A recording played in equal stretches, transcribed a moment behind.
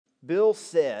Bill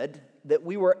said that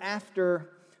we were after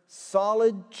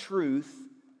solid truth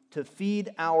to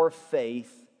feed our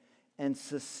faith and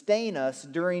sustain us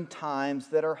during times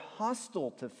that are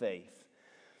hostile to faith.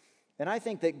 And I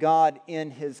think that God,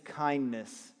 in His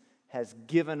kindness, has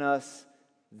given us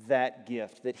that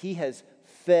gift, that He has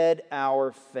fed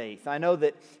our faith. I know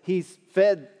that He's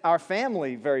fed our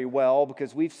family very well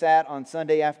because we've sat on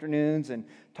Sunday afternoons and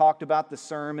talked about the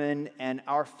sermon, and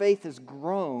our faith has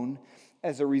grown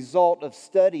as a result of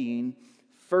studying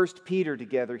 1 Peter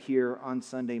together here on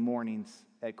Sunday mornings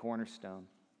at Cornerstone.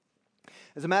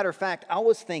 As a matter of fact, I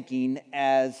was thinking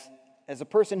as a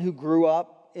person who grew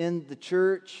up in the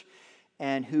church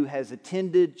and who has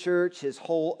attended church his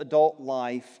whole adult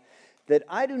life, that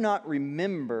I do not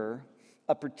remember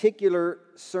a particular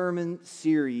sermon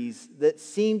series that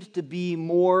seemed to be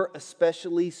more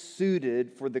especially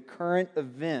suited for the current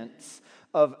events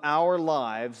of our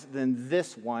lives than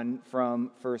this one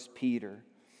from 1 Peter.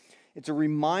 It's a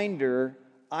reminder,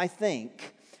 I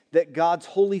think, that God's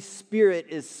Holy Spirit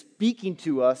is speaking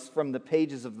to us from the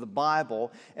pages of the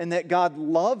Bible, and that God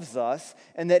loves us,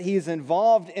 and that He is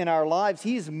involved in our lives.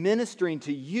 He is ministering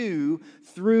to you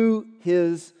through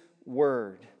His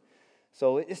Word.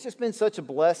 So it's just been such a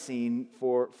blessing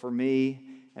for me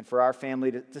and for our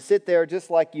family to sit there just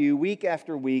like you week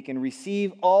after week and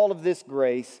receive all of this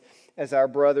grace as our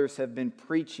brothers have been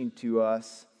preaching to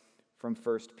us from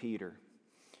 1 Peter.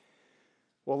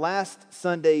 Well, last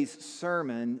Sunday's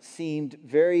sermon seemed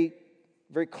very,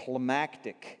 very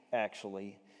climactic,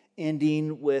 actually,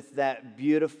 ending with that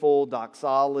beautiful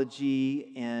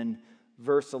doxology in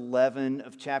verse 11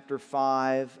 of chapter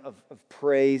 5 of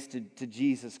praise to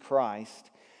Jesus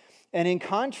Christ. And in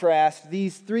contrast,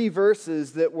 these three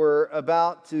verses that we're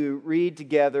about to read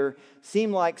together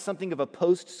seem like something of a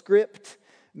postscript,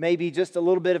 maybe just a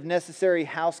little bit of necessary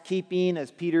housekeeping as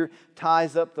Peter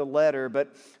ties up the letter.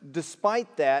 But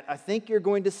despite that, I think you're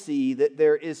going to see that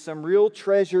there is some real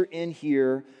treasure in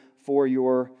here for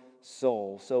your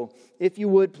soul. So if you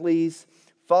would, please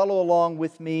follow along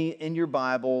with me in your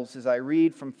Bibles as I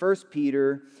read from 1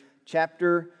 Peter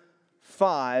chapter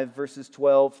 5, verses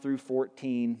 12 through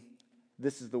 14.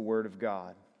 This is the Word of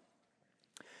God.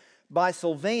 By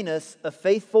Silvanus, a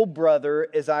faithful brother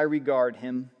as I regard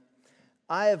him,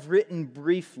 I have written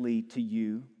briefly to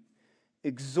you,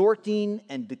 exhorting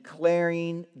and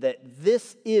declaring that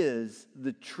this is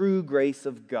the true grace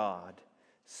of God.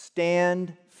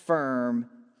 Stand firm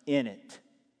in it.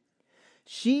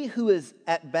 She who is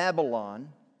at Babylon,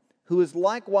 who is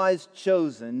likewise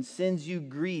chosen, sends you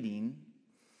greeting,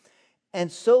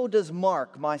 and so does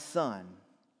Mark, my son.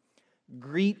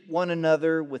 Greet one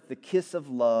another with the kiss of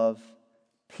love.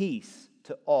 Peace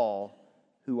to all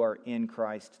who are in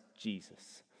Christ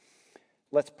Jesus.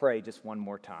 Let's pray just one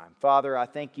more time. Father, I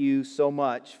thank you so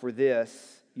much for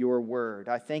this, your word.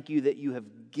 I thank you that you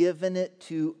have given it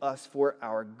to us for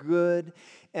our good,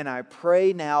 and I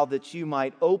pray now that you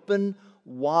might open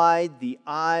wide the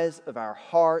eyes of our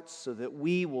hearts so that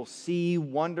we will see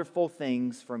wonderful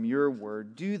things from your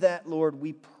word. Do that, Lord,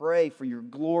 we pray, for your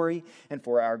glory and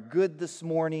for our good this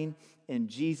morning. In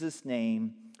Jesus'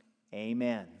 name,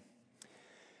 amen.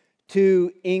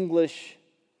 Two English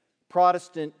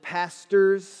Protestant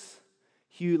pastors,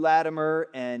 Hugh Latimer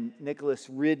and Nicholas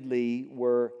Ridley,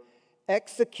 were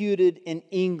executed in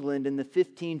England in the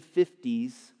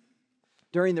 1550s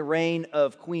during the reign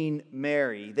of Queen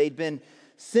Mary. They'd been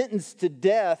sentenced to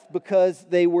death because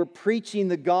they were preaching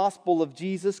the gospel of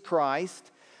Jesus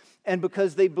Christ and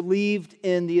because they believed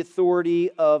in the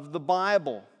authority of the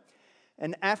Bible.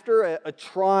 And after a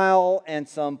trial and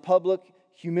some public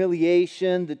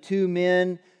humiliation, the two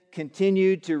men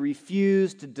continued to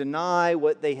refuse to deny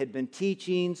what they had been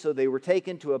teaching, so they were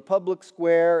taken to a public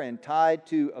square and tied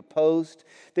to a post.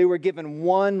 They were given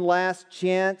one last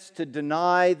chance to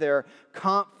deny their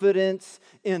confidence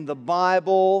in the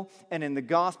Bible and in the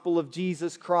gospel of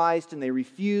Jesus Christ, and they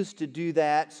refused to do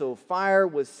that, so fire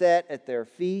was set at their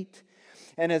feet.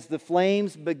 And as the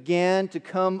flames began to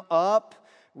come up,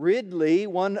 Ridley,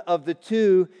 one of the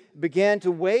two, began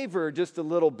to waver just a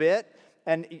little bit.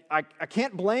 And I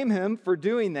can't blame him for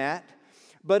doing that.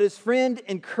 But his friend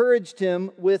encouraged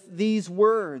him with these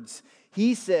words.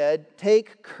 He said,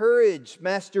 "Take courage,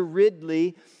 Master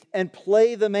Ridley, and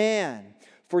play the man.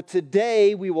 For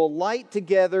today we will light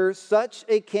together such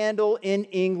a candle in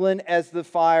England as the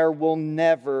fire will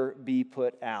never be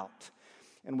put out."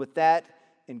 And with that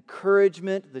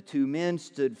encouragement, the two men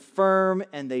stood firm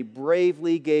and they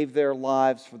bravely gave their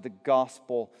lives for the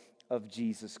gospel of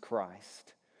Jesus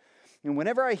Christ. And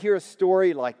whenever I hear a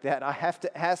story like that, I have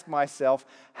to ask myself,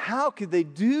 how could they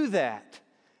do that?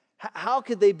 How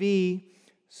could they be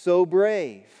so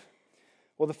brave?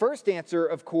 Well, the first answer,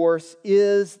 of course,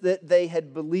 is that they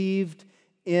had believed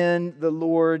in the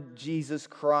Lord Jesus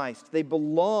Christ. They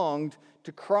belonged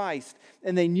to Christ,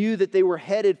 and they knew that they were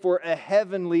headed for a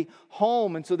heavenly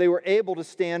home, and so they were able to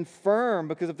stand firm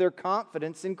because of their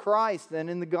confidence in Christ and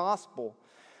in the gospel.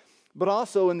 But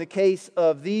also in the case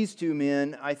of these two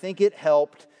men, I think it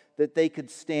helped that they could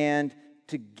stand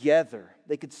together.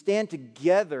 They could stand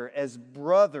together as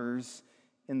brothers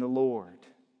in the Lord.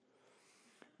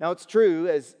 Now it's true,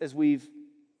 as we've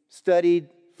studied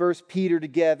 1 Peter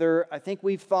together, I think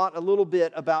we've thought a little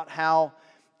bit about how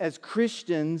as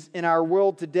Christians in our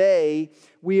world today,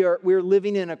 we're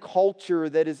living in a culture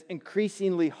that is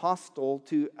increasingly hostile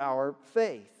to our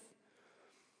faith.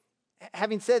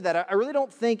 Having said that, I really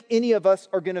don't think any of us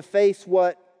are going to face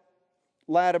what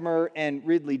Latimer and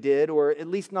Ridley did, or at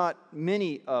least not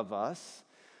many of us.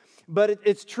 But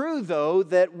it's true, though,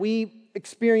 that we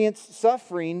experience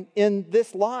suffering in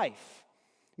this life.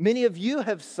 Many of you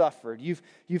have suffered.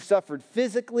 You've suffered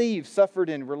physically, you've suffered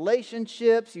in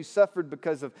relationships, you've suffered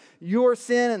because of your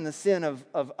sin and the sin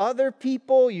of other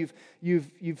people. You've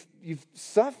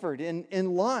suffered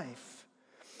in life.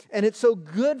 And it's so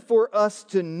good for us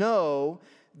to know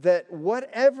that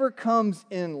whatever comes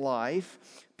in life,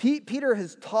 Peter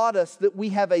has taught us that we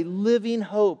have a living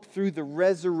hope through the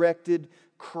resurrected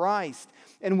Christ,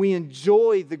 and we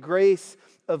enjoy the grace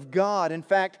of God. In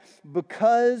fact,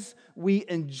 because we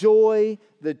enjoy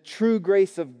the true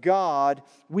grace of God,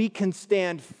 we can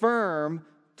stand firm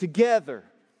together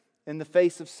in the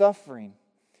face of suffering.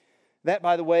 That,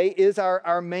 by the way, is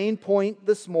our main point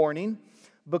this morning.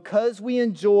 Because we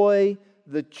enjoy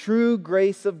the true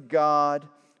grace of God,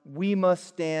 we must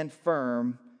stand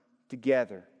firm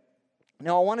together.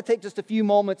 Now, I want to take just a few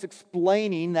moments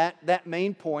explaining that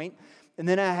main point, and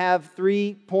then I have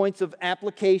 3 points of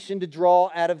application to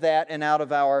draw out of that and out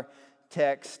of our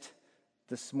text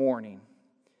this morning.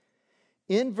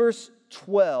 In verse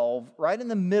 12, right in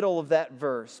the middle of that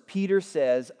verse, Peter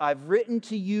says, "I've written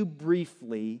to you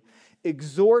briefly,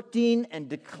 exhorting and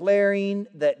declaring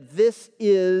that this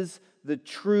is the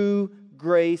true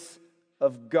grace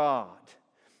of God."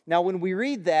 Now, when we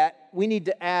read that, we need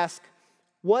to ask,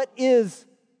 what is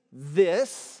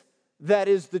this that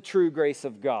is the true grace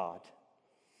of God?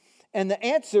 And the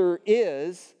answer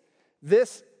is,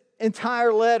 this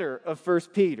entire letter of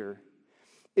 1 Peter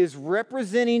is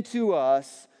representing to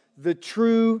us the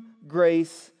true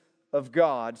grace of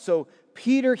God. So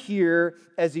Peter here,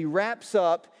 as he wraps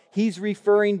up, he's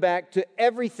referring back to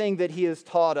everything that he has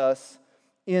taught us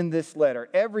in this letter.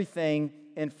 Everything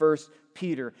in 1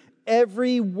 Peter.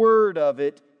 Every word of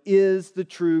it is the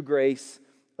true grace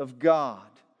of God.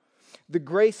 The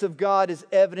grace of God is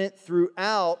evident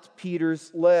throughout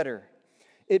Peter's letter.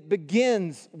 It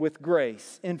begins with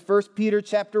grace. In 1 Peter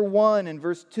chapter 1 and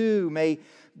verse 2, may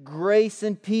grace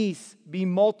and peace be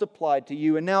multiplied to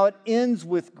you. And now it ends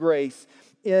with grace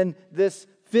in this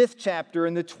 5th chapter,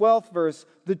 in the 12th verse,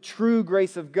 the true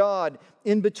grace of God.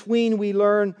 In between, we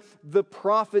learn the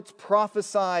prophets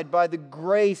prophesied by the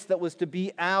grace that was to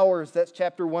be ours. That's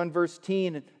chapter 1, verse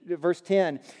 10.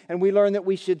 And we learn that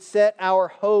we should set our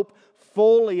hope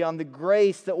fully on the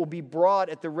grace that will be brought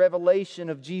at the revelation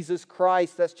of Jesus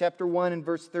Christ. That's chapter 1 and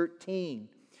verse 13.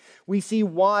 We see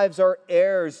wives are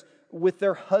heirs with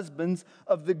their husbands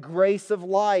of the grace of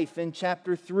life in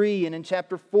chapter 3. And in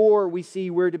chapter 4, we see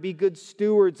we're to be good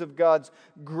stewards of God's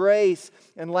grace.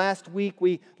 And last week,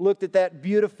 we looked at that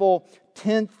beautiful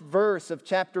 10th verse of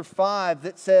chapter 5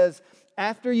 that says,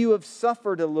 "After you have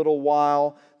suffered a little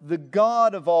while, the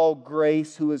God of all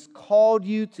grace, who has called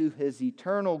you to His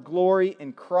eternal glory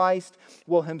in Christ,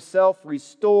 will Himself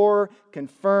restore,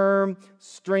 confirm,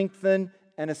 strengthen,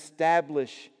 and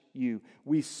establish you."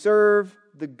 We serve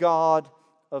the God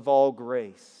of all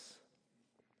grace.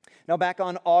 Now, back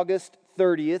on August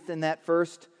 30th, in that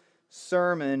first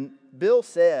sermon, Bill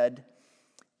said,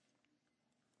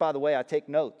 by the way, I take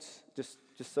notes, just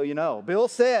so you know. Bill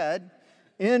said,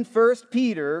 in 1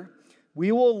 Peter,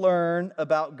 we will learn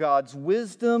about God's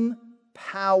wisdom,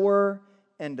 power,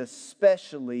 and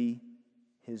especially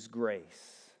His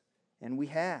grace. And we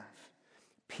have.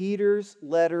 Peter's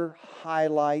letter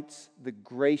highlights the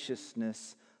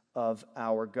graciousness of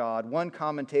our God. One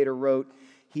commentator wrote,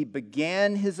 "He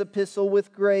began his epistle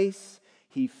with grace.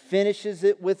 He finishes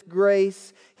it with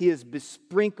grace. He has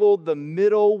besprinkled the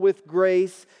middle with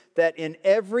grace, that in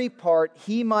every part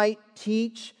he might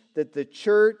teach that the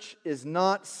church is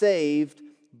not saved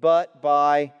but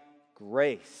by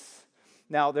grace."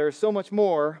 Now, there's so much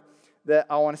more that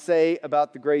I want to say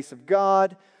about the grace of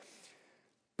God,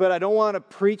 but I don't want to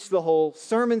preach the whole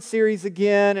sermon series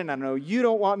again, and I know you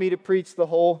don't want me to preach the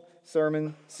whole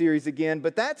sermon series again,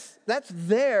 but that's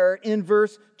there in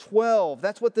verse 12.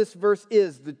 That's what this verse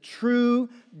is, the true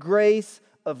grace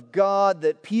of God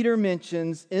that Peter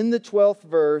mentions in the 12th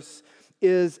verse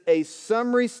is a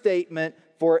summary statement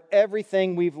for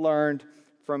everything we've learned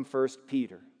from 1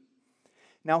 Peter.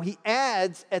 Now he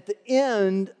adds at the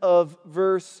end of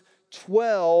verse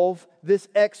 12 this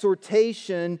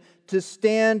exhortation to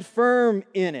stand firm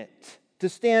in it, to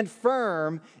stand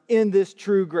firm in this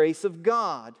true grace of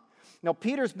God. Now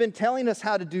Peter's been telling us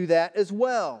how to do that as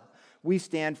well. We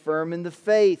stand firm in the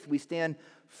faith. We stand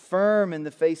firm in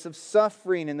the face of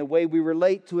suffering, in the way we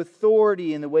relate to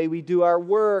authority, in the way we do our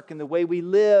work, in the way we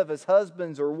live as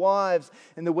husbands or wives,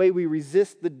 in the way we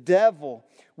resist the devil.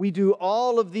 We do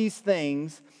all of these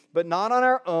things, but not on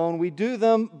our own. We do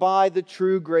them by the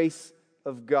true grace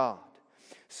of God.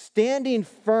 Standing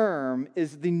firm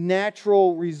is the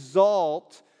natural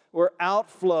result or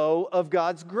outflow of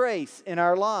God's grace in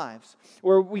our lives.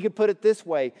 Or we could put it this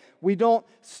way, we don't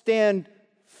stand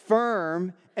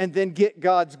firm and then get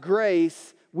God's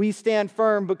grace. We stand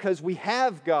firm because we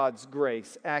have God's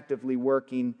grace actively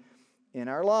working in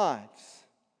our lives.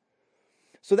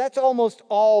 So that's almost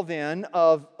all then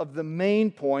of the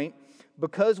main point.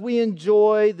 Because we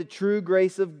enjoy the true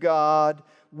grace of God,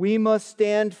 we must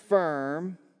stand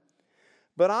firm.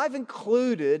 But I've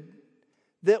included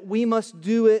that we must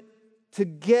do it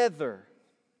together.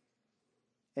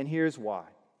 And here's why.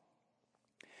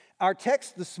 Our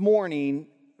text this morning,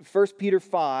 1 Peter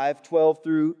 5, 12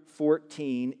 through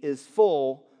 14, is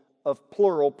full of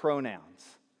plural pronouns.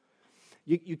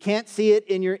 You can't see it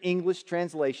in your English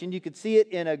translation. You could see it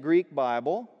in a Greek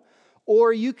Bible.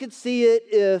 Or you could see it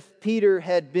if Peter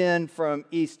had been from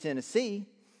East Tennessee,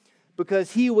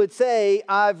 because he would say,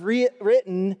 I've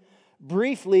written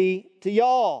briefly to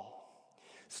y'all.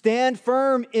 Stand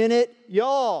firm in it,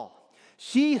 y'all.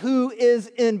 She who is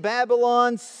in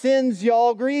Babylon sends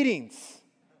y'all greetings.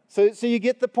 So you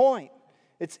get the point.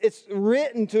 It's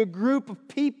written to a group of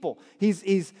people.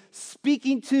 He's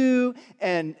speaking to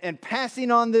and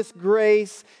passing on this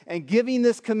grace and giving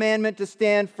this commandment to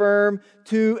stand firm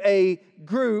to a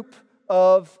group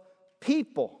of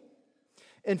people.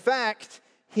 In fact,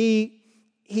 he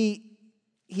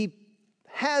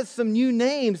has some new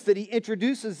names that he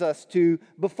introduces us to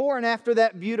before and after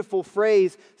that beautiful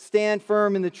phrase, stand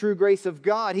firm in the true grace of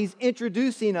God. He's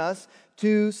introducing us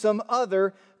to some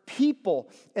other people.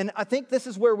 And I think this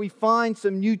is where we find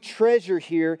some new treasure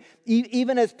here,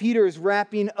 even as Peter is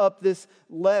wrapping up this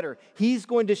letter. He's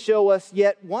going to show us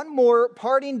yet one more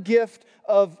parting gift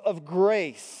of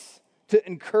grace to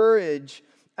encourage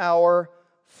our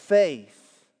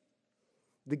faith.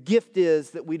 The gift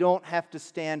is that we don't have to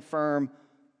stand firm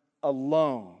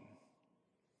alone.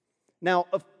 Now,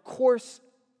 of course,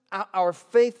 our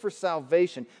faith for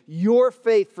salvation, your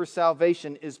faith for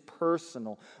salvation is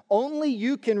personal. Only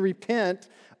you can repent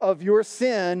of your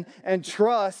sin and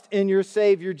trust in your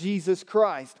Savior, Jesus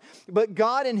Christ. But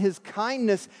God in His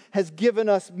kindness has given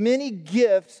us many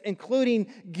gifts, including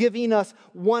giving us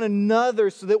one another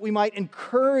so that we might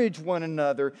encourage one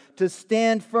another to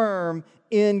stand firm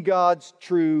in God's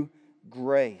true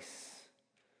grace.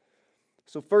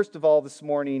 So first of all, this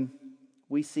morning,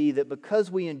 we see that because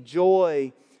we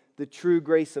enjoy the true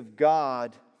grace of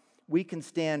God, we can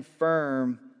stand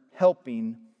firm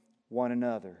helping one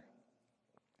another.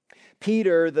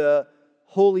 Peter, the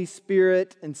Holy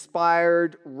Spirit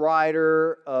inspired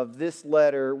writer of this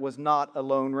letter, was not a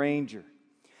lone ranger.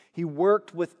 He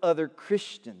worked with other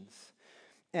Christians,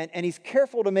 and he's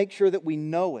careful to make sure that we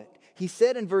know it. He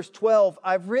said in verse 12,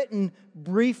 I've written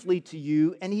briefly to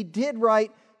you, and he did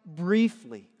write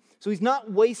briefly. So he's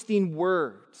not wasting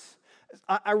words.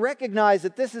 I recognize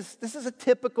that this is a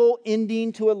typical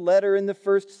ending to a letter in the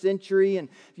first century, and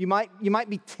you might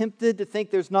be tempted to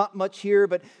think there's not much here,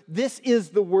 but this is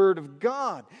the Word of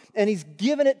God, and He's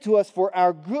given it to us for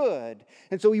our good.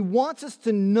 And so He wants us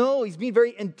to know, He's being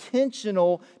very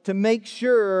intentional to make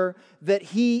sure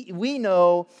that we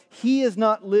know He is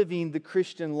not living the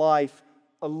Christian life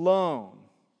alone.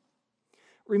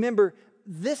 Remember,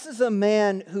 this is a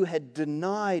man who had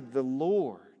denied the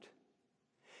Lord.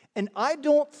 And I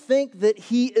don't think that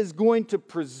he is going to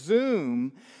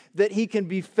presume that he can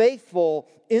be faithful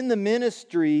in the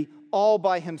ministry all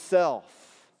by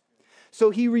himself. So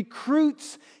he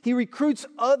recruits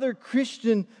other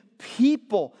Christian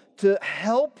people to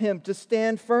help him to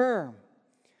stand firm.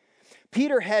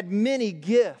 Peter had many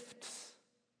gifts.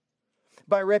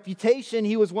 By reputation,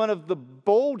 he was one of the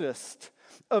boldest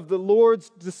of the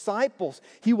Lord's disciples.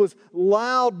 He was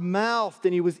loud-mouthed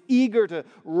and he was eager to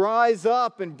rise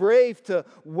up and brave to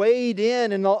wade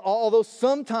in. And although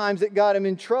sometimes it got him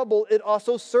in trouble, it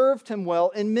also served him well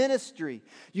in ministry.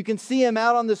 You can see him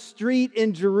out on the street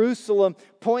in Jerusalem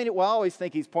pointing. Well, I always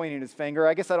think he's pointing his finger.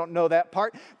 I guess I don't know that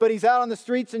part. But he's out on the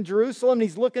streets in Jerusalem and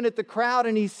he's looking at the crowd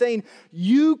and he's saying,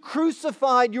 "You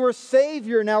crucified your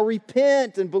Savior. Now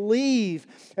repent and believe."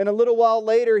 And a little while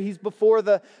later, he's before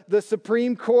the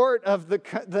Supreme Court of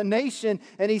the nation,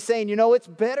 and he's saying, it's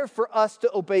better for us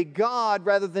to obey God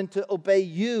rather than to obey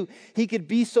you. He could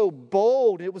be so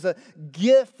bold. It was a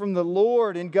gift from the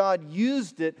Lord, and God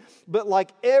used it. But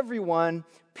like everyone,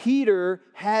 Peter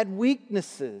had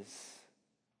weaknesses.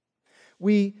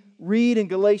 We read in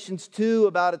Galatians 2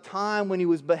 about a time when he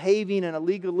was behaving in a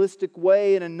legalistic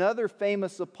way, and another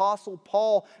famous apostle,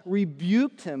 Paul,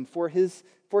 rebuked him for his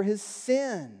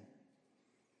sin.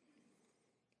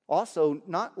 Also,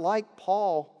 not like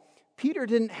Paul, Peter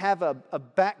didn't have a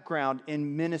background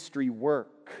in ministry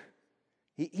work.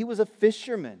 He was a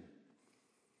fisherman.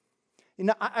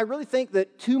 I really think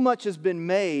that too much has been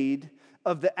made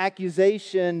of the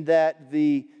accusation that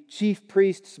the chief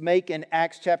priests make in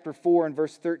Acts chapter 4 and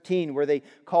verse 13, where they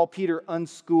call Peter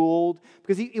unschooled,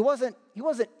 because he wasn't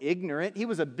ignorant. He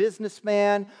was a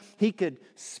businessman. He could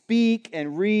speak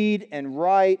and read and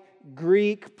write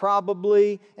Greek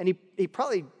probably, and he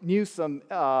probably knew some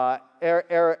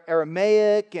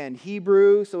Aramaic and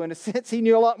Hebrew, so in a sense he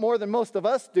knew a lot more than most of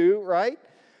us do, right?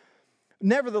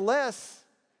 Nevertheless,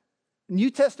 New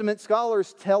Testament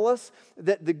scholars tell us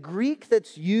that the Greek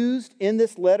that's used in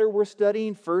this letter we're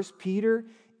studying, 1 Peter,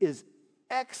 is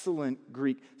excellent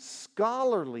Greek,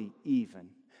 scholarly even,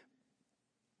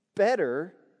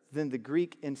 better than the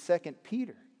Greek in 2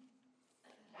 Peter.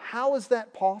 How is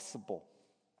that possible?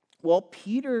 Well,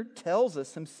 Peter tells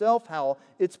us himself how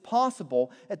it's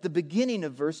possible at the beginning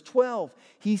of verse 12.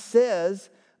 He says,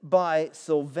 "By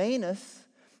Silvanus,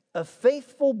 a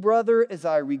faithful brother as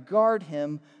I regard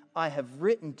him, I have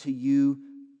written to you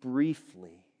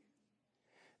briefly."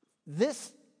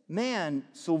 This man,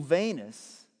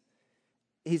 Silvanus,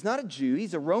 he's not a Jew,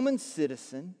 he's a Roman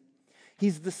citizen.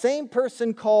 He's the same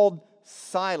person called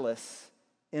Silas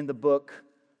in the book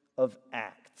of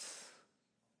Acts.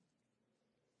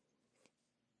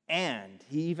 And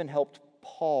he even helped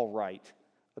Paul write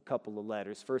a couple of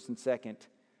letters, 1st and 2nd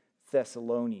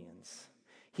Thessalonians.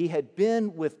 He had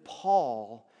been with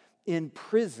Paul in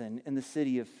prison in the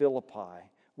city of Philippi,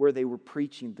 where they were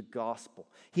preaching the gospel.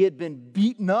 He had been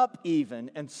beaten up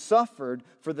even and suffered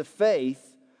for the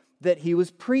faith that he was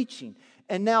preaching.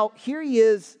 And now here he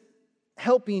is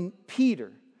helping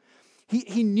Peter.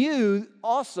 He knew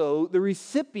also the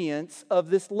recipients of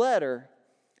this letter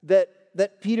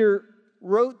that Peter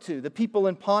wrote to, the people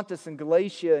in Pontus and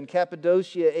Galatia and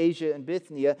Cappadocia, Asia and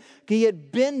Bithynia. He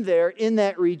had been there in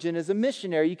that region as a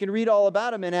missionary. You can read all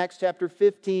about him in Acts chapter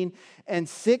 15 and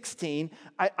 16.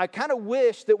 I kind of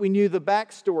wish that we knew the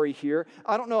backstory here.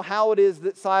 I don't know how it is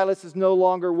that Silas is no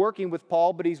longer working with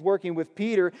Paul, but he's working with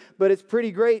Peter. But it's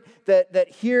pretty great that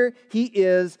here he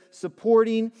is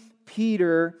supporting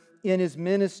Peter in his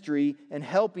ministry and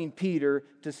helping Peter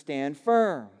to stand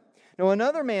firm. Now,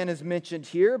 another man is mentioned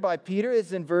here by Peter.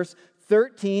 It's in verse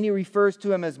 13. He refers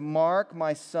to him as Mark,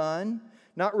 my son.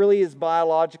 Not really his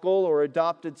biological or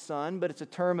adopted son, but it's a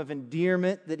term of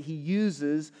endearment that he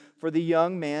uses for the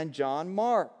young man, John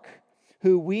Mark,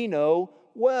 who we know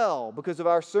well because of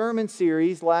our sermon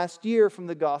series last year from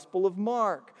the Gospel of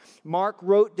Mark. Mark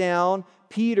wrote down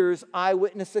Peter's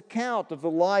eyewitness account of the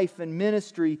life and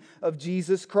ministry of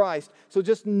Jesus Christ. So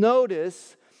just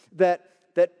notice that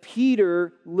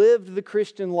Peter lived the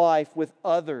Christian life with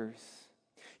others.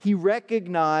 He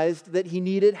recognized that he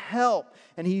needed help,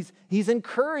 and he's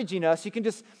encouraging us. You can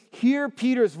just hear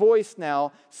Peter's voice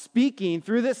now speaking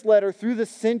through this letter, through the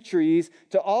centuries,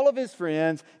 to all of his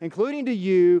friends, including to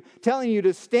you, telling you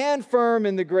to stand firm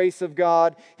in the grace of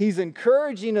God. He's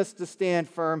encouraging us to stand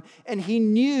firm, and he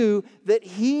knew that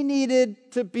he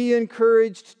needed to be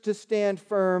encouraged to stand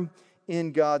firm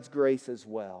in God's grace as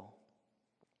well.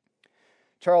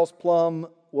 Charles Plumb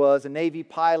was a Navy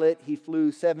pilot. He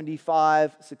flew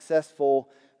 75 successful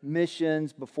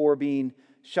missions before being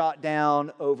shot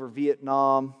down over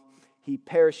Vietnam. He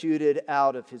parachuted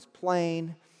out of his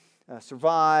plane,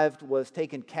 survived, was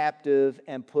taken captive,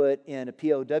 and put in a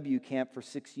POW camp for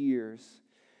 6 years.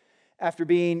 After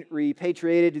being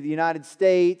repatriated to the United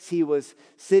States, he was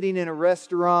sitting in a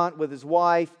restaurant with his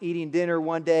wife, eating dinner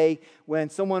one day,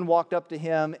 when someone walked up to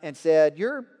him and said,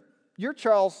 You're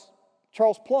Charles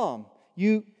Plumb.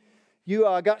 You you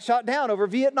got shot down over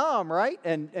Vietnam, right?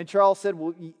 And Charles said,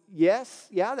 well, yes,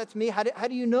 yeah, that's me. How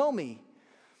do you know me?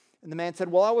 And the man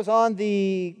said, well, I was on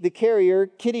the carrier,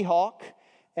 Kitty Hawk,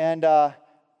 and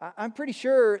I'm pretty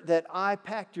sure that I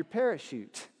packed your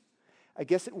parachute. I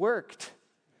guess it worked.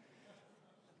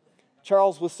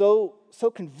 Charles was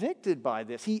so convicted by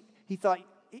this. He thought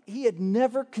he had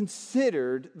never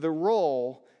considered the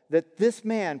role that this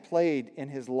man played in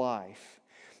his life.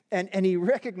 And he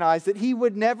recognized that he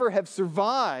would never have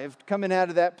survived coming out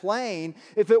of that plane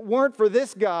if it weren't for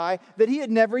this guy that he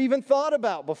had never even thought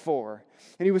about before.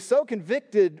 And he was so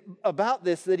convicted about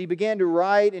this that he began to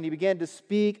write and he began to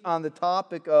speak on the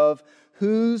topic of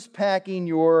who's packing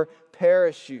your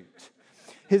parachute.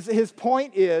 His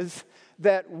point is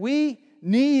that we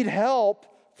need help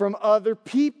from other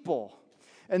people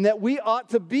and that we ought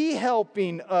to be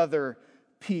helping other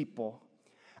people.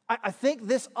 I think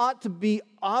this ought to be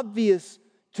obvious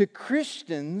to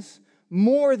Christians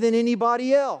more than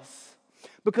anybody else.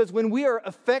 Because when we are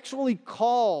effectually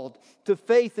called to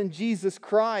faith in Jesus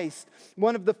Christ,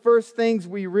 one of the first things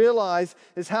we realize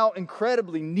is how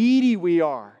incredibly needy we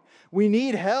are. We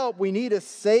need help. We need a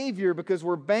Savior because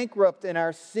we're bankrupt in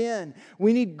our sin.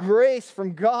 We need grace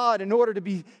from God in order to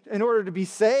be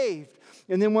saved.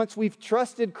 And then once we've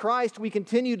trusted Christ, we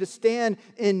continue to stand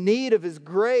in need of His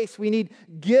grace. We need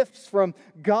gifts from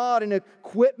God and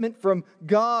equipment from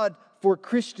God for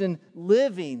Christian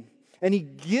living. And He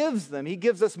gives them. He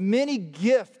gives us many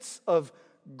gifts of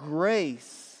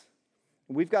grace.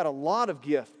 We've got a lot of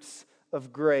gifts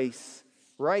of grace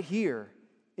right here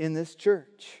in this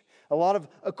church. A lot of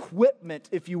equipment,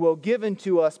 if you will, given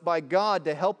to us by God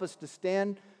to help us to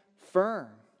stand firm.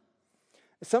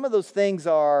 Some of those things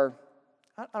are,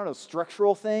 I don't know,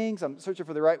 structural things. I'm searching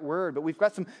for the right word, but we've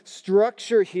got some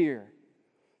structure here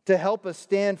to help us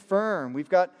stand firm. We've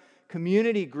got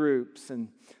community groups and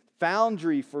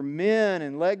Foundry for men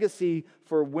and Legacy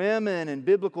for women and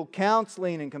biblical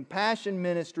counseling and compassion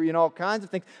ministry and all kinds of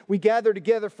things. We gather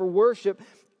together for worship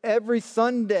every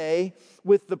Sunday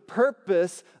with the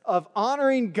purpose of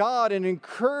honoring God and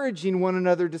encouraging one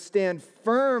another to stand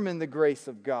firm in the grace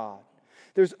of God.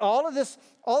 There's all of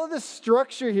this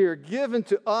structure here given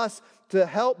to us to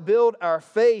help build our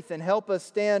faith and help us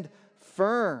stand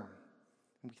firm.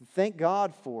 We can thank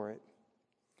God for it.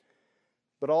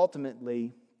 But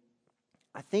ultimately,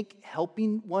 I think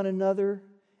helping one another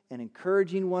and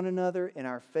encouraging one another in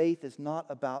our faith is not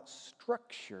about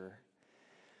structure.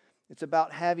 It's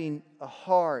about having a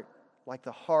heart like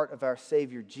the heart of our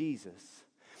Savior Jesus.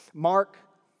 Mark,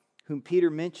 whom Peter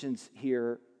mentions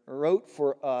here, wrote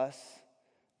for us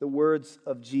the words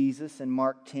of Jesus in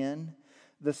Mark 10.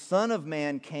 The Son of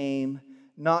Man came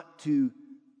not to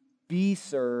be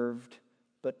served,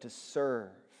 but to serve.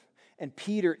 And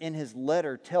Peter, in his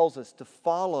letter, tells us to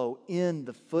follow in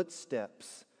the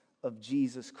footsteps of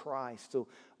Jesus Christ. So,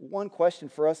 one question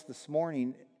for us this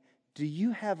morning: do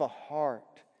you have a heart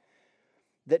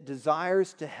that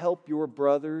desires to help your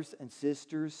brothers and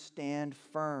sisters stand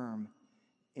firm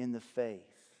in the faith?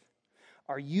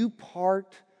 Are you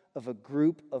part of a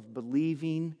group of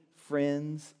believing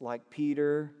friends like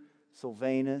Peter,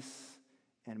 Sylvanus,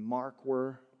 and Mark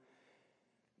were?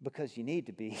 Because you need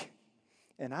to be.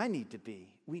 And I need to be.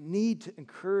 We need to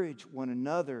encourage one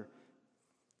another.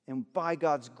 And by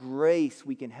God's grace,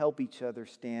 we can help each other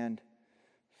stand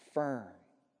firm.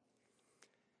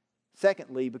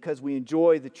 Secondly, because we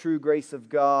enjoy the true grace of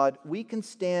God, we can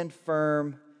stand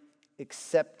firm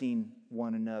accepting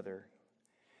one another.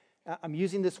 I'm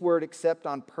using this word accept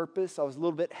on purpose. I was a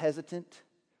little bit hesitant.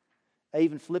 I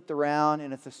even flipped around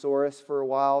in a thesaurus for a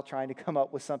while trying to come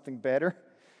up with something better.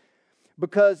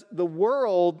 Because the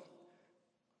world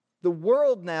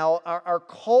now, our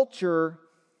culture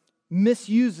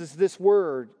misuses this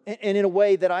word, and in a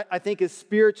way that I think is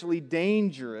spiritually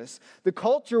dangerous. The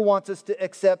culture wants us to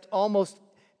accept almost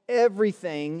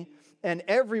everything and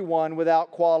everyone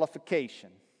without qualification.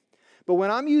 But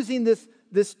when I'm using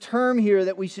this term here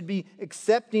that we should be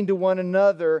accepting to one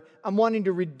another, I'm wanting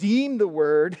to redeem the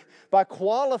word by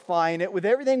qualifying it with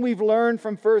everything we've learned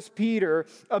from 1 Peter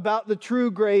about the true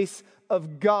grace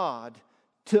of God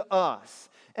to us.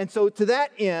 And so to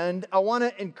that end, I want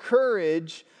to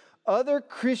encourage other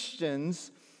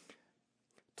Christians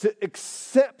to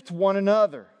accept one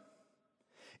another,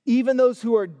 even those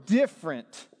who are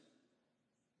different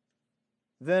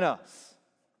than us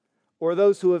or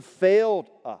those who have failed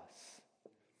us.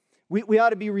 We ought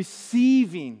to be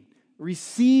receiving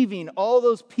all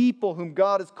those people whom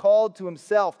God has called to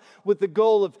Himself with the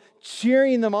goal of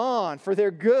cheering them on for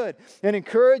their good and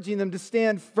encouraging them to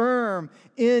stand firm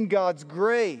in God's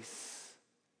grace.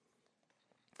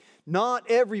 Not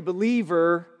every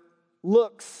believer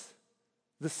looks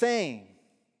the same.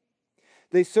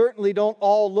 They certainly don't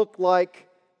all look like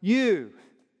you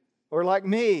or like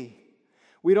me.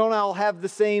 We don't all have the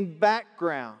same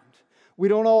background. We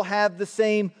don't all have the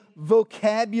same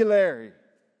vocabulary,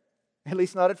 at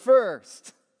least not at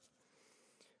first.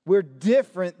 We're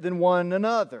different than one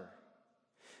another.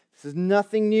 This is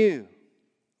nothing new.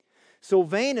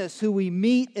 Silvanus, who we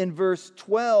meet in verse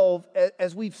 12,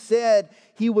 as we've said,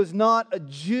 he was not a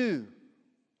Jew.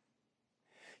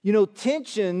 You know,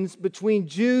 tensions between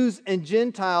Jews and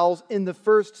Gentiles in the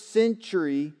first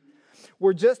century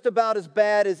were just about as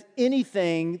bad as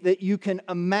anything that you can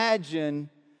imagine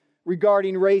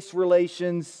regarding race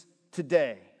relations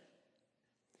today.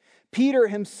 Peter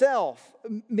himself,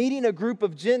 meeting a group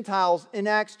of Gentiles in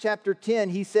Acts chapter 10,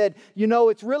 he said, you know,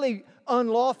 it's really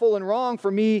unlawful and wrong for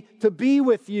me to be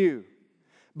with you,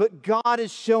 but God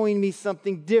is showing me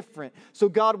something different. So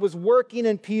God was working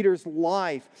in Peter's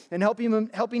life and helping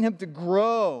him to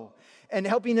grow and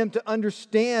helping him to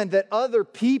understand that other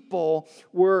people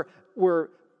were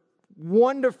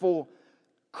wonderful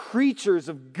creatures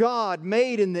of God,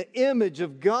 made in the image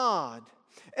of God,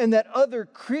 and that other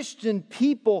Christian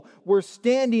people were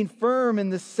standing firm in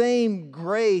the same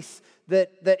grace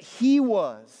that he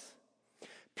was.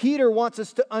 Peter wants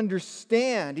us to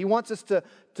understand. He wants us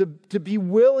to be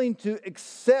willing to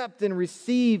accept and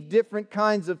receive different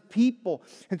kinds of people.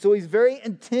 And so he's very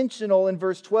intentional in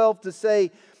verse 12 to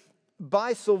say,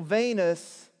 by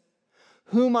Silvanus,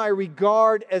 whom I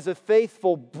regard as a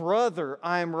faithful brother,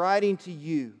 I am writing to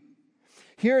you.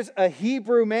 Here's a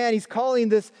Hebrew man. He's calling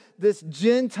this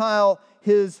Gentile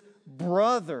his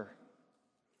brother.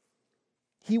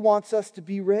 He wants us to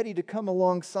be ready to come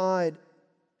alongside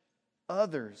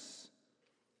others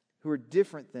who are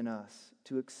different than us,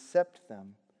 to accept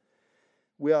them.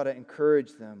 We ought to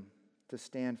encourage them to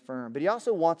stand firm. But he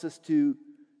also wants us to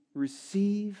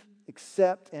receive,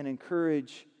 accept, and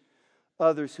encourage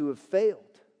others who have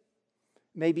failed.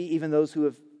 Maybe even those who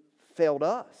have failed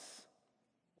us.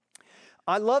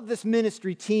 I love this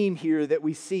ministry team here that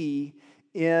we see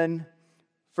in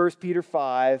 1 Peter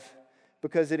 5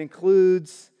 because it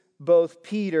includes both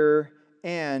Peter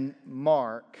and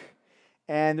Mark.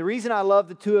 And the reason I love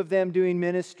the two of them doing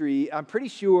ministry, I'm pretty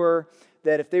sure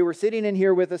that if they were sitting in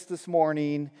here with us this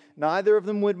morning, neither of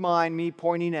them would mind me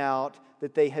pointing out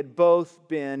that they had both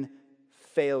been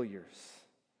failures.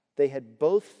 They had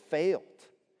both failed.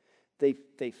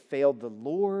 They failed the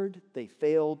Lord. They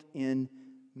failed in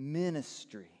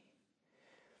ministry.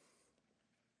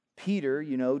 Peter,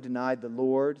 you know, denied the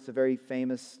Lord. It's a very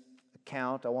famous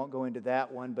account. I won't go into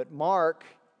that one. But Mark,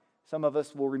 some of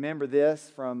us will remember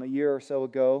this from a year or so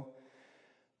ago.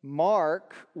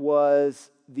 Mark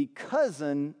was the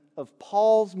cousin of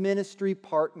Paul's ministry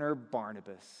partner,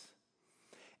 Barnabas.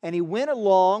 And he went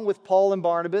along with Paul and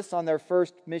Barnabas on their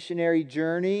first missionary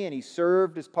journey, and he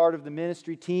served as part of the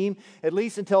ministry team, at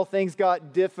least until things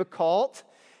got difficult.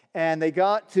 And they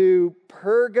got to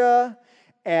Perga,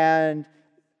 and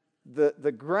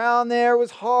the ground there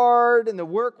was hard, and the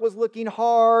work was looking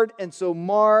hard, and so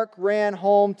Mark ran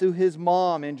home to his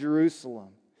mom in Jerusalem.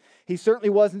 He certainly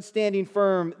wasn't standing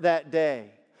firm that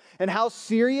day. And how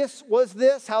serious was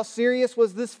this? How serious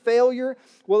was this failure?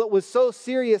 Well, it was so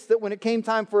serious that when it came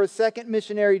time for a second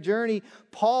missionary journey,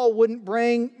 Paul wouldn't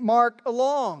bring Mark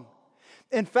along.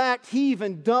 In fact, he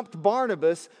even dumped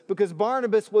Barnabas because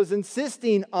Barnabas was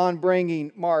insisting on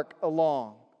bringing Mark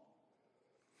along.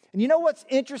 And you know what's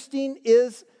interesting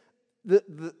is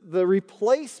the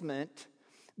replacement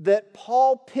that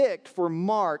Paul picked for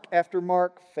Mark after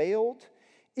Mark failed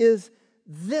is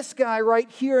this guy right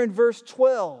here in verse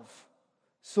 12,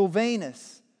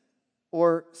 Silvanus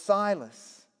or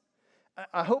Silas.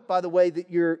 I hope, by the way, that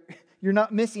you're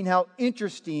not missing how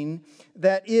interesting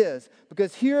that is.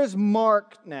 Because here's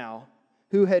Mark now,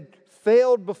 who had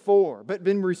failed before, but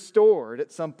been restored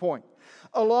at some point.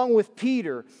 Along with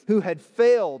Peter, who had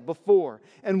failed before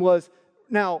and was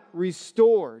now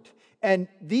restored. And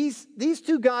these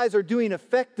two guys are doing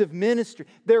effective ministry.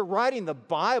 They're writing the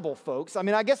Bible, folks. I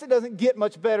mean, I guess it doesn't get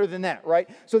much better than that, right?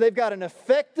 So they've got an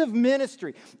effective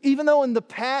ministry. Even though in the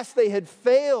past they had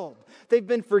failed, they've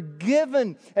been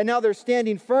forgiven, and now they're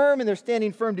standing firm, and they're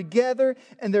standing firm together,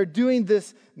 and they're doing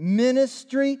this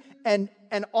ministry. And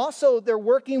also they're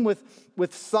working with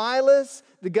Silas,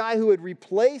 the guy who had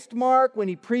replaced Mark when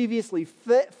he previously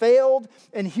failed.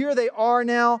 And here they are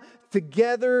now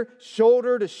together,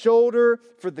 shoulder to shoulder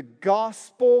for the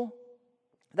gospel.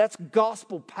 That's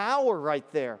gospel power right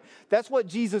there. That's what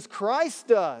Jesus Christ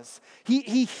does.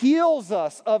 He heals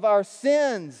us of our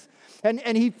sins.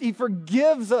 And he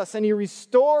forgives us and He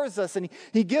restores us and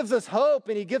he gives us hope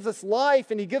and He gives us life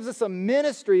and He gives us a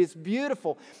ministry. It's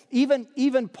beautiful.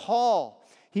 Even Paul,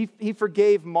 he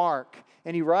forgave Mark.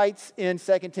 And he writes in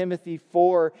 2 Timothy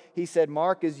 4, he said,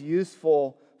 Mark is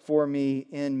useful for me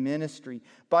in ministry.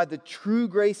 By the true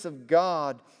grace of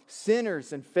God,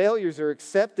 sinners and failures are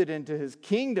accepted into His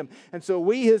kingdom. And so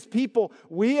we, His people,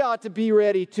 we ought to be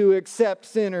ready to accept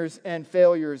sinners and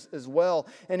failures as well.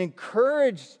 And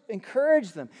encourage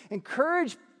them.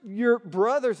 Encourage your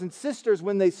brothers and sisters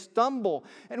when they stumble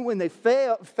and when they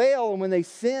fail and when they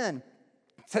sin.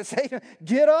 Say,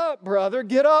 get up, brother.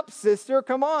 Get up, sister.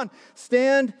 Come on.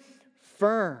 Stand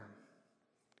firm.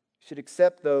 You should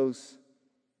accept those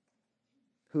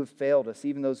who have failed us,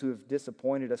 even those who have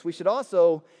disappointed us. We should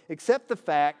also accept the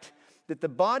fact that the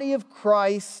body of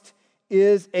Christ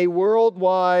is a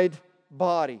worldwide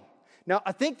body. Now,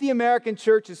 I think the American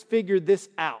church has figured this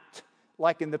out,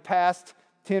 like in the past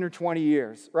 10 or 20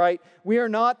 years, right? We are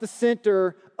not the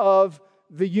center of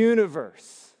the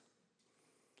universe.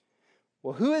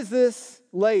 Well, who is this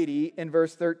lady in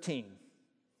verse 13?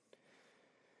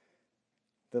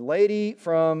 The lady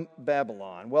from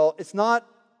Babylon. Well, it's not,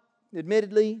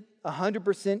 admittedly,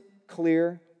 100%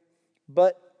 clear,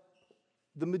 but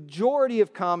the majority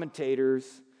of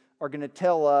commentators are going to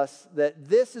tell us that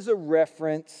this is a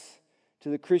reference to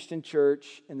the Christian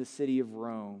church in the city of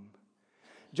Rome.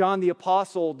 John the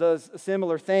Apostle does a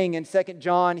similar thing. In 2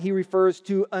 John, he refers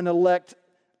to an elect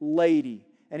lady,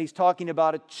 and he's talking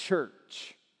about a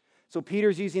church. So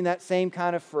Peter's using that same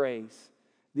kind of phrase.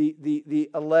 The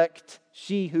elect,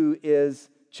 she who is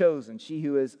chosen, she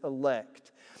who is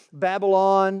elect.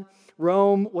 Babylon,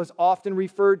 Rome, was often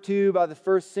referred to by the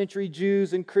first century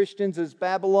Jews and Christians as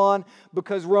Babylon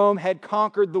because Rome had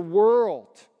conquered the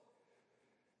world.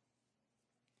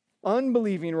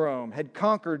 Unbelieving Rome had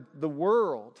conquered the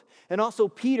world. And also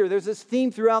Peter, there's this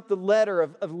theme throughout the letter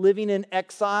of living in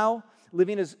exile,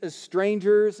 living as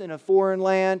strangers in a foreign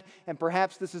land. And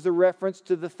perhaps this is a reference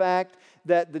to the fact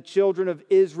that the children of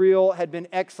Israel had been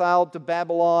exiled to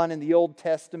Babylon in the Old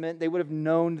Testament. They would have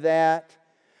known that.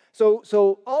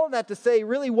 So all of that to say,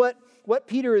 really what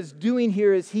Peter is doing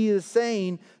here is he is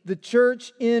saying, the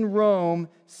church in Rome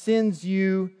sends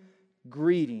you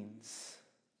greetings.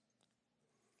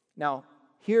 Now,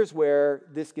 here's where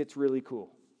this gets really cool.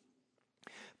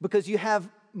 Because you have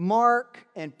Mark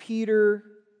and Peter,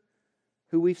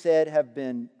 who we've said have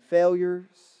been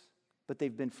failures, but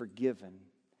they've been forgiven.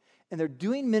 And they're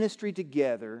doing ministry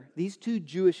together, these two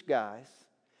Jewish guys,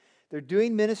 they're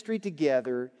doing ministry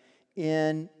together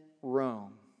in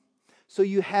Rome. So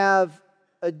you have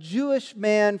a Jewish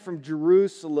man from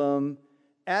Jerusalem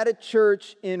at a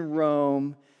church in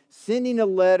Rome sending a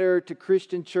letter to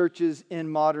Christian churches in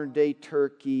modern-day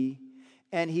Turkey,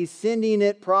 and he's sending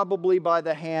it probably by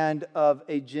the hand of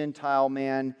a Gentile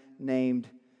man named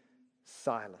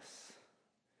Silas.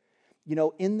 You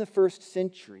know, in the first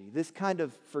century, this kind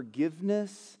of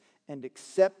forgiveness and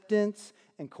acceptance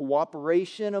and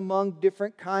cooperation among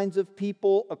different kinds of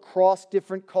people across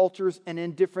different cultures and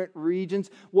in different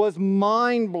regions was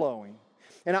mind-blowing.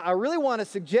 And I really want to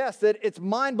suggest that it's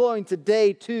mind-blowing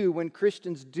today, too, when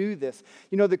Christians do this.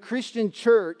 You know, the Christian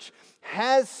church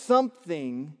has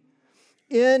something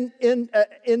in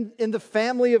the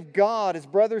family of God as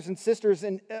brothers and sisters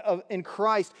in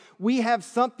Christ. We have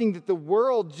something that the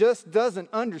world just doesn't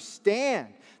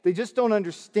understand. They just don't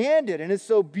understand it, and it's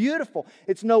so beautiful.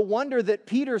 It's no wonder that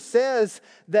Peter says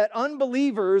that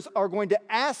unbelievers are going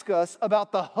to ask us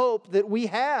about the hope that we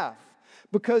have,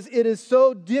 because it is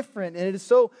so different and it is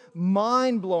so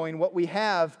mind-blowing what we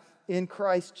have in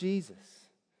Christ Jesus.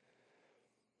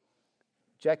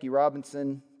 Jackie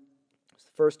Robinson was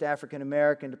the first African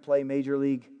American to play Major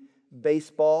League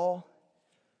Baseball,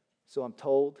 so I'm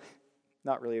told.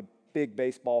 Not really a big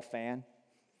baseball fan.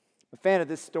 I'm a fan of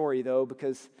this story, though,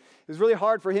 because it was really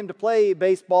hard for him to play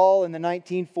baseball in the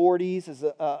 1940s as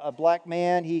a black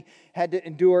man. He had to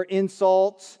endure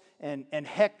insults and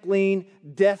heckling,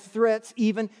 death threats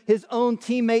even. His own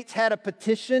teammates had a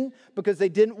petition because they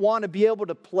didn't want to be able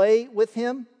to play with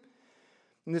him.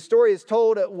 And the story is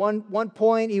told at one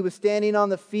point he was standing on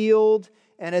the field,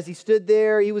 and as he stood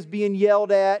there, he was being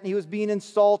yelled at, and he was being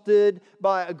insulted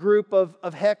by a group of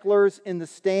hecklers in the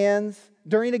stands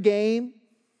during a game.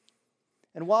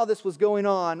 And while this was going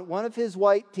on, one of his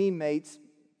white teammates,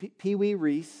 Pee Wee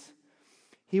Reese,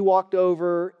 he walked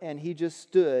over and he just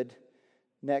stood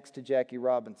next to Jackie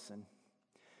Robinson.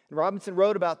 And Robinson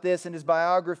wrote about this in his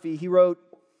biography. He wrote,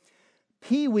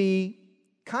 Pee Wee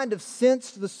kind of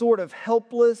sensed the sort of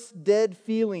helpless, dead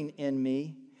feeling in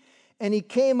me, and he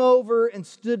came over and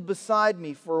stood beside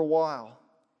me for a while.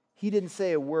 He didn't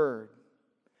say a word,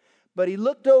 but he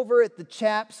looked over at the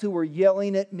chaps who were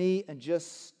yelling at me and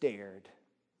just stared.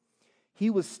 He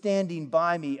was standing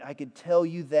by me, I could tell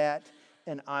you that,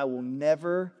 and I will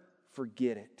never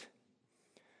forget it.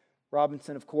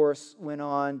 Robinson, of course, went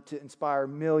on to inspire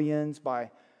millions by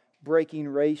breaking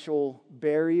racial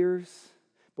barriers.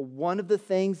 But one of the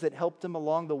things that helped him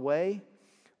along the way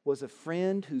was a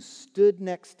friend who stood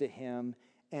next to him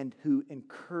and who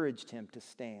encouraged him to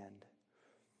stand.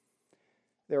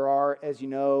 There are, as you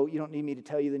know, you don't need me to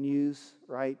tell you the news,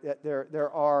 right? There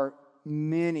are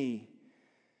many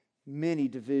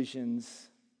divisions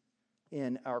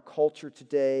in our culture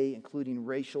today, including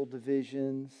racial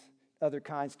divisions, other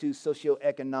kinds too,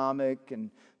 socioeconomic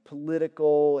and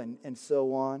political and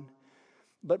so on.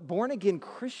 But born-again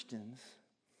Christians,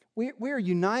 we are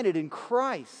united in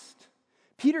Christ.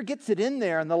 Peter gets it in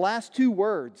there in the last two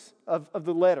words of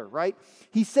the letter, right?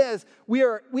 He says, we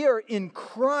are in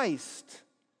Christ.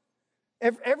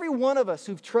 Every one of us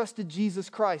who've trusted Jesus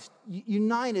Christ,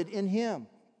 united in Him.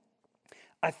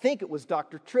 I think it was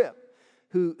Dr. Tripp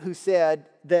who said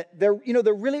that there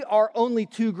really are only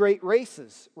two great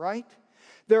races, right?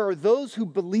 There are those who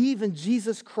believe in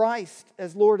Jesus Christ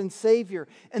as Lord and Savior,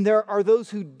 and there are those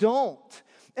who don't.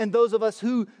 And those of us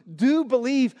who do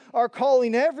believe are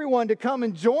calling everyone to come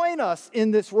and join us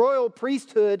in this royal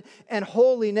priesthood and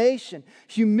holy nation.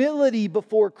 Humility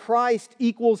before Christ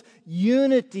equals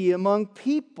unity among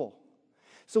people.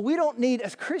 So we don't need,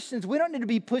 as Christians, we don't need to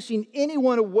be pushing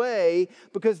anyone away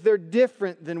because they're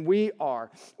different than we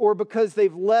are, or because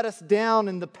they've let us down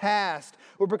in the past,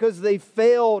 or because they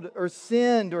failed or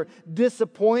sinned or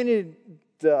disappointed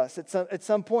us at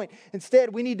some point.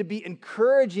 Instead, we need to be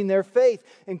encouraging their faith,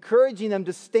 encouraging them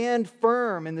to stand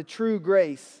firm in the true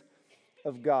grace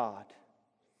of God.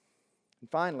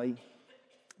 And finally,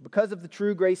 because of the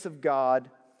true grace of God,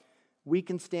 we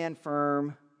can stand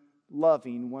firm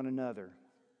loving one another.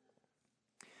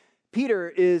 Peter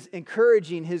is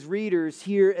encouraging his readers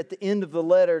here at the end of the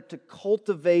letter to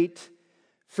cultivate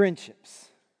friendships.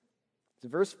 So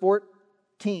verse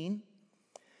 14,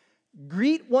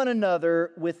 greet one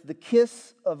another with the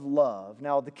kiss of love.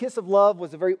 Now, the kiss of love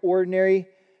was a very ordinary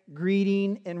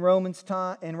greeting in Roman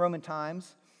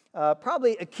times.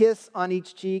 Probably a kiss on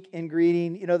each cheek in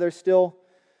greeting. You know, there's still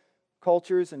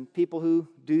cultures and people who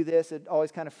do this. It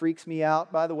always kind of freaks me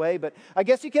out, by the way. But I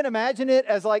guess you can imagine it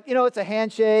as like, it's a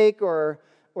handshake or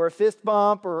a fist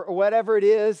bump or whatever it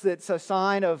is that's a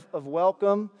sign of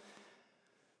welcome.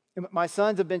 My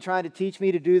sons have been trying to teach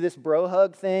me to do this bro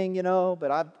hug thing,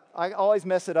 but I always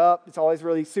mess it up. It's always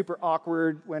really super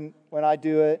awkward when I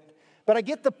do it. But I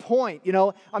get the point,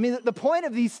 the point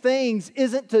of these things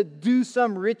isn't to do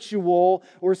some ritual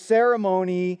or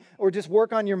ceremony or just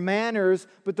work on your manners,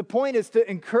 but the point is to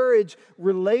encourage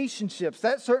relationships.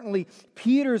 That's certainly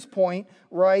Peter's point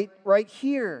right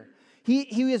here.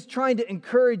 He is trying to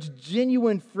encourage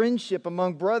genuine friendship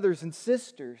among brothers and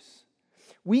sisters.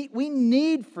 We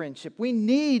need friendship. We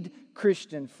need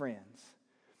Christian friends.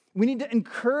 We need to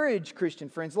encourage Christian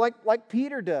friends like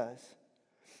Peter does.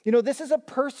 This is a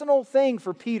personal thing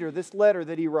for Peter, this letter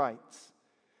that he writes.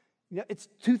 It's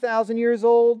 2,000 years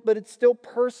old, but it's still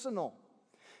personal.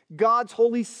 God's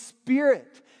Holy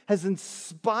Spirit has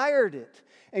inspired it,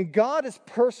 and God is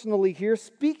personally here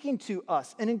speaking to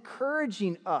us and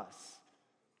encouraging us.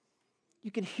 You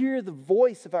can hear the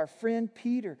voice of our friend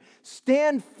Peter.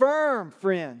 Stand firm,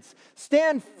 friends.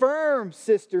 Stand firm,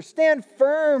 sister. Stand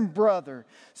firm, brother.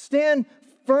 Stand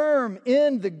firm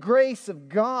in the grace of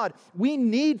God. We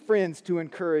need friends to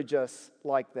encourage us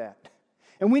like that.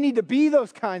 And we need to be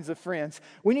those kinds of friends.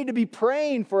 We need to be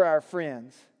praying for our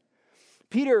friends.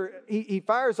 Peter, he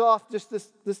fires off just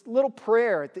this little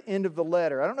prayer at the end of the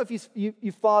letter. I don't know if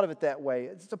you've thought of it that way.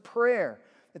 It's a prayer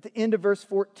at the end of verse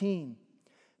 14.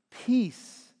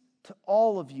 Peace to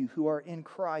all of you who are in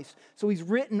Christ. So he's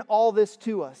written all this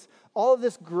to us, all of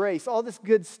this grace, all this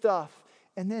good stuff.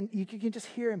 And then you can just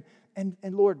hear him. And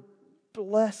Lord,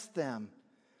 bless them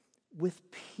with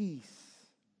peace.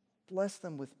 Bless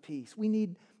them with peace. We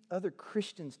need other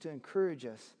Christians to encourage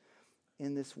us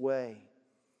in this way.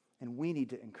 And we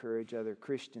need to encourage other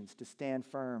Christians to stand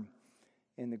firm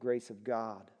in the grace of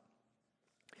God.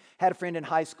 Had a friend in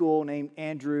high school named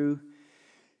Andrew.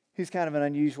 He's kind of an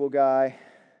unusual guy.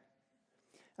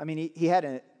 I mean, he had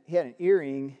an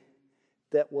earring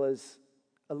that was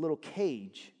a little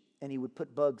cage, and he would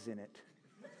put bugs in it.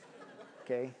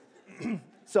 Okay?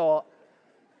 So,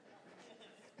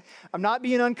 I'm not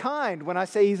being unkind when I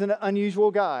say he's an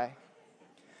unusual guy.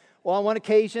 Well, on one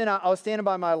occasion, I was standing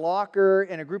by my locker,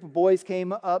 and a group of boys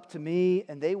came up to me,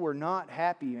 and they were not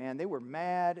happy, man. They were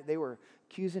mad. They were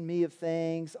accusing me of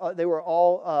things. They were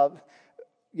all,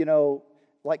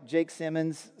 like Jake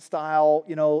Simmons style,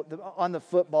 on the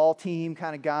football team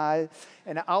kind of guy.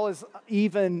 And I was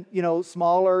even,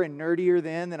 smaller and nerdier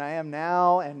then than I am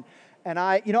now. And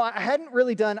I hadn't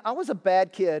really I was a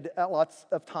bad kid at lots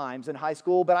of times in high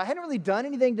school, but I hadn't really done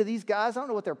anything to these guys. I don't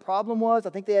know what their problem was. I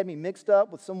think they had me mixed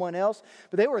up with someone else,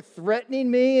 but they were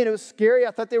threatening me, and it was scary. I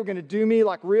thought they were going to do me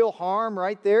like real harm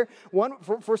right there.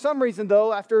 For some reason,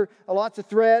 though, after lots of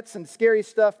threats and scary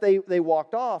stuff, they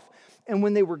walked off. And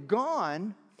when they were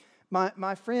gone,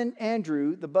 my friend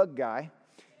Andrew, the bug guy,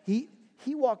 he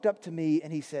walked up to me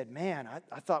and he said, "Man,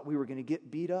 I thought we were going to get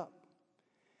beat up."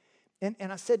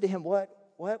 And I said to him,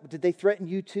 what? Did they threaten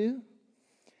you too?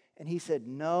 And he said,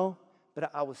 "No, but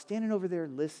I was standing over there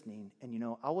listening, and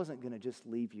I wasn't going to just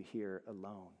leave you here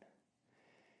alone."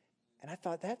 And I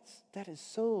thought, that is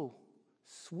so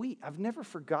sweet. I've never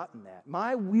forgotten that.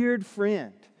 My weird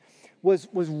friend was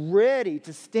ready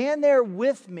to stand there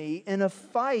with me in a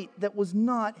fight that was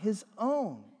not his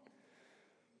own.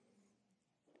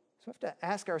 So we have to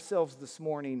ask ourselves this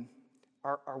morning,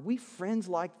 are we friends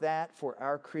like that for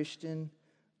our Christian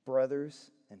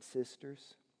brothers and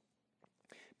sisters?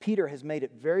 Peter has made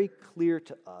it very clear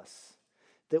to us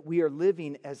that we are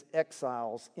living as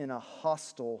exiles in a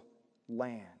hostile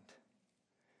land.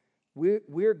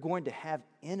 We're going to have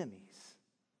enemies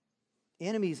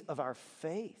of our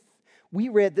faith. We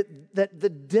read that the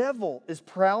devil is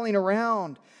prowling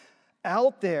around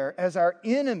out there as our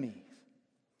enemy.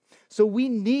 So we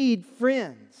need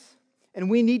friends,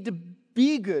 and we need to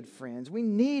be good friends. We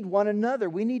need one another.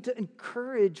 We need to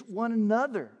encourage one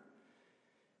another.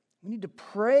 We need to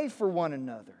pray for one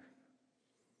another.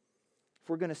 If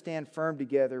we're going to stand firm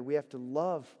together, we have to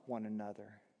love one another.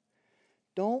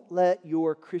 Don't let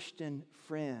your Christian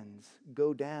friends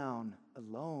go down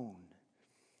alone.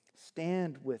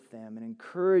 Stand with them and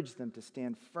encourage them to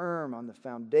stand firm on the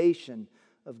foundation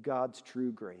of God's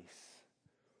true grace.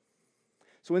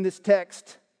 So in this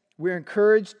text, we're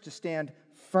encouraged to stand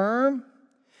firm,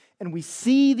 and we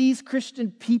see these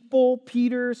Christian people,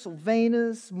 Peter,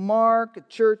 Silvanus, Mark, a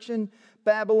church in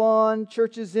Babylon,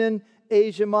 churches in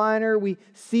Asia Minor. We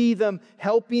see them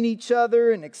helping each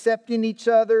other and accepting each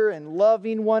other and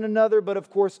loving one another. But of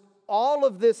course, all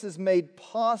of this is made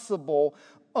possible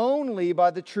only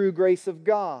by the true grace of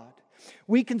God.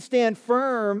 We can stand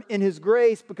firm in His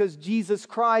grace because Jesus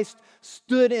Christ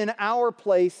stood in our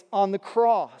place on the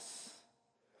cross.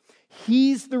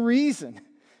 He's the reason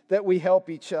that we help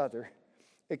each other,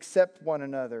 accept one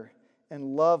another,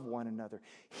 and love one another.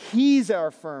 He's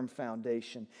our firm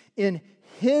foundation. In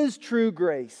His true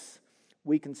grace,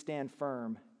 we can stand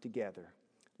firm together.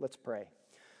 Let's pray.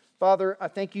 Father, I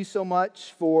thank You so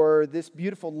much for this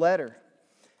beautiful letter.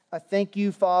 I thank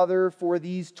You, Father, for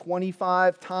these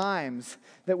 25 times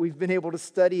that we've been able to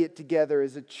study it together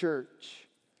as a church.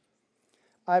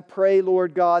 I pray,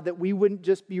 Lord God, that we wouldn't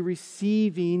just be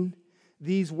receiving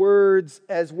these words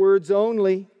as words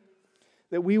only,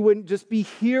 that we wouldn't just be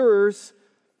hearers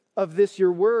of this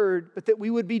Your word, but that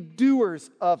we would be doers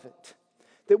of it,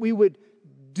 that we would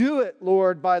do it,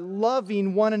 Lord, by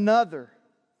loving one another,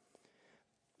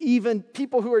 even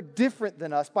people who are different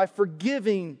than us, by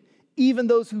forgiving even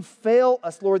those who fail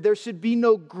us, Lord. There should be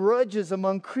no grudges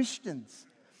among Christians.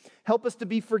 Help us to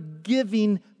be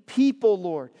forgiving people,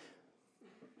 Lord.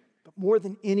 But more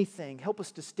than anything, help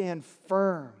us to stand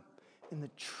firm in the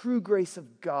true grace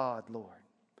of God, Lord.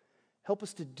 Help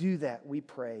us to do that, we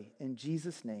pray. In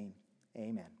Jesus' name,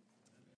 amen.